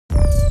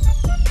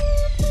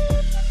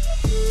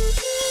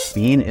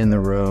being in the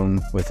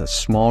room with a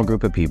small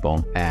group of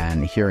people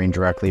and hearing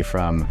directly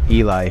from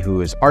Eli,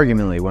 who is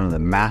arguably one of the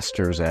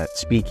masters at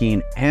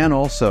speaking and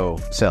also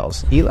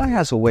sales. Eli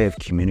has a way of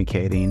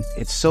communicating.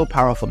 It's so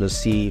powerful to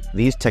see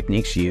these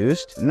techniques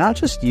used, not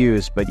just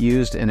used, but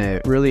used in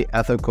a really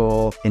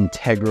ethical,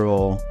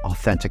 integral,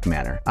 authentic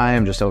manner. I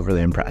am just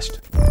overly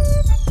impressed.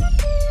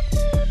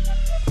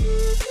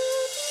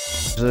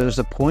 So there's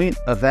a point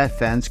of that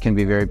fence can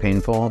be very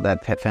painful,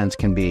 that fence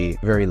can be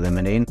very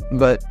limiting,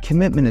 but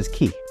commitment is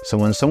key. So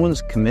when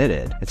someone's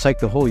committed, it's like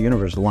the whole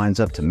universe lines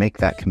up to make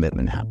that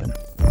commitment happen.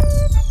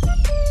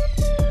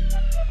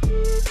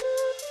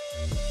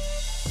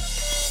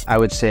 I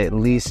would say at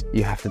least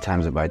you have to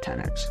times it by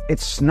 10x.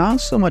 It's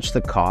not so much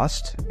the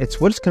cost, it's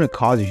what it's going to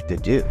cause you to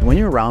do. When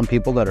you're around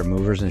people that are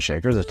movers and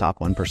shakers, the top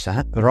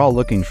 1%, they're all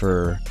looking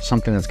for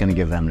something that's going to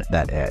give them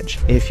that edge.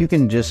 If you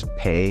can just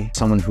pay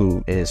someone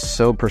who is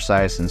so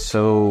precise and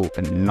so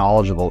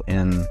knowledgeable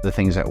in the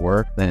things at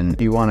work, then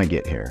you want to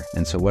get here.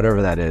 And so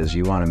whatever that is,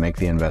 you want to make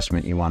the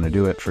investment, you want to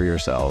do it for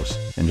yourselves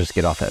and just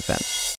get off that fence.